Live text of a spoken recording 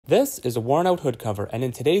This is a worn out hood cover, and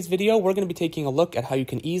in today's video we're going to be taking a look at how you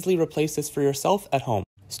can easily replace this for yourself at home.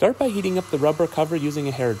 Start by heating up the rubber cover using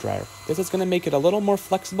a hairdryer. This is going to make it a little more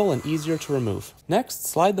flexible and easier to remove. Next,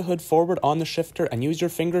 slide the hood forward on the shifter and use your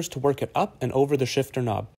fingers to work it up and over the shifter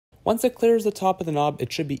knob. Once it clears the top of the knob,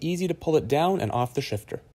 it should be easy to pull it down and off the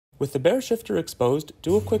shifter. With the bare shifter exposed,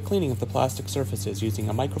 do a quick cleaning of the plastic surfaces using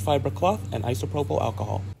a microfiber cloth and isopropyl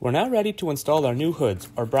alcohol. We're now ready to install our new hoods,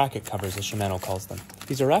 or bracket covers as Shimano calls them.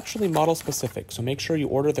 These are actually model specific, so make sure you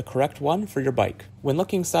order the correct one for your bike. When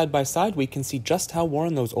looking side by side, we can see just how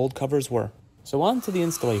worn those old covers were. So on to the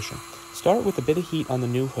installation. Start with a bit of heat on the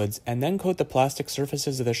new hoods and then coat the plastic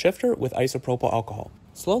surfaces of the shifter with isopropyl alcohol.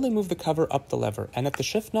 Slowly move the cover up the lever, and at the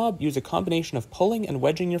shift knob, use a combination of pulling and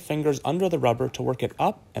wedging your fingers under the rubber to work it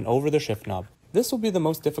up and over the shift knob. This will be the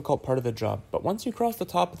most difficult part of the job, but once you cross the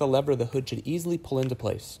top of the lever, the hood should easily pull into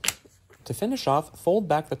place. To finish off, fold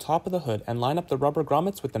back the top of the hood and line up the rubber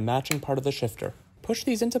grommets with the matching part of the shifter. Push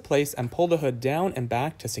these into place and pull the hood down and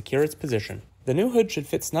back to secure its position. The new hood should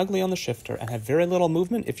fit snugly on the shifter and have very little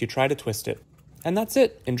movement if you try to twist it. And that's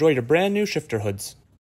it. Enjoy your brand new shifter hoods.